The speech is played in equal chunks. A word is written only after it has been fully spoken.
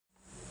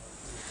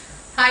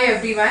Hi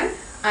everyone,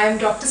 I am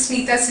Dr.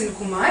 Snita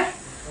Sinukumar.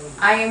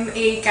 I am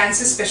a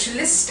cancer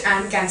specialist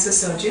and cancer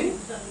surgeon.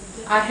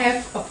 I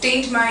have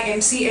obtained my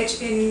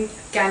MCH in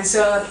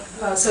Cancer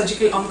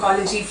Surgical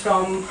Oncology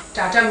from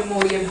Tata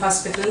Memorial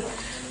Hospital,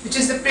 which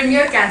is the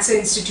premier cancer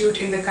institute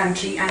in the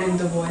country and in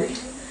the world.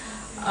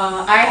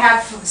 I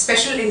have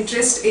special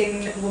interest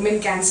in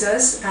women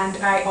cancers and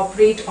I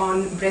operate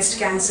on breast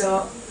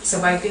cancer,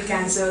 cervical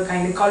cancer,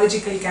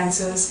 gynecological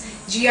cancers,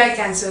 GI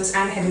cancers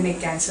and head and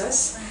neck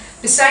cancers.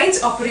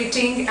 Besides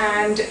operating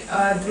and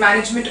the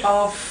management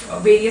of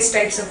various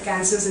types of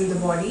cancers in the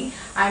body,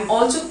 I am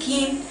also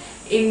keen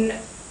in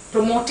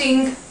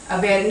promoting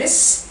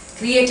awareness,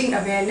 creating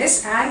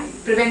awareness and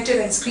preventive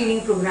and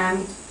screening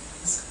programs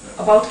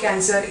about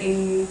cancer.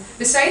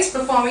 Besides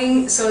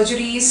performing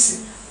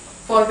surgeries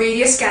for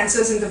various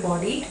cancers in the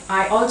body,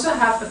 I also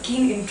have a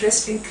keen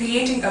interest in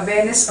creating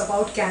awareness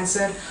about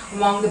cancer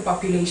among the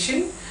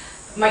population.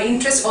 My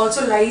interest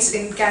also lies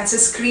in cancer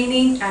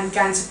screening and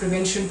cancer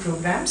prevention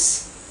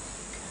programs.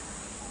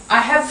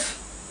 I have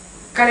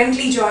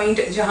currently joined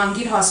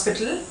Jehangir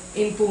Hospital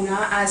in Pune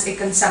as a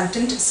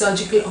Consultant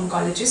Surgical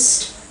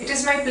Oncologist. It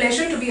is my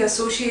pleasure to be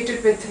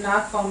associated with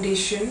Nag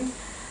Foundation.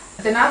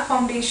 The Nag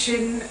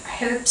Foundation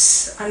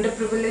helps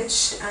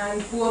underprivileged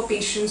and poor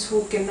patients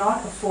who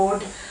cannot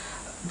afford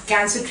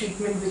cancer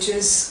treatment, which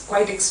is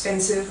quite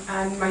expensive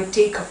and might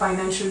take a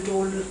financial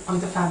toll on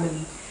the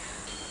family.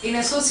 In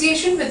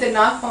association with the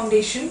Nag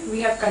Foundation,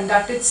 we have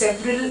conducted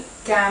several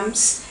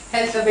camps,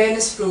 health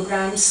awareness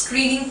programs,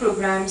 screening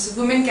programs,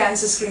 women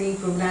cancer screening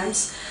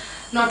programs.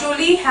 Not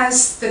only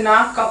has the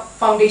Nag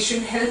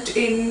Foundation helped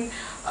in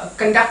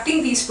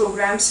conducting these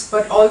programs,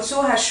 but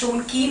also has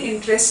shown keen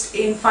interest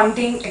in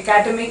funding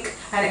academic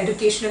and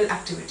educational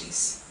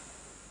activities.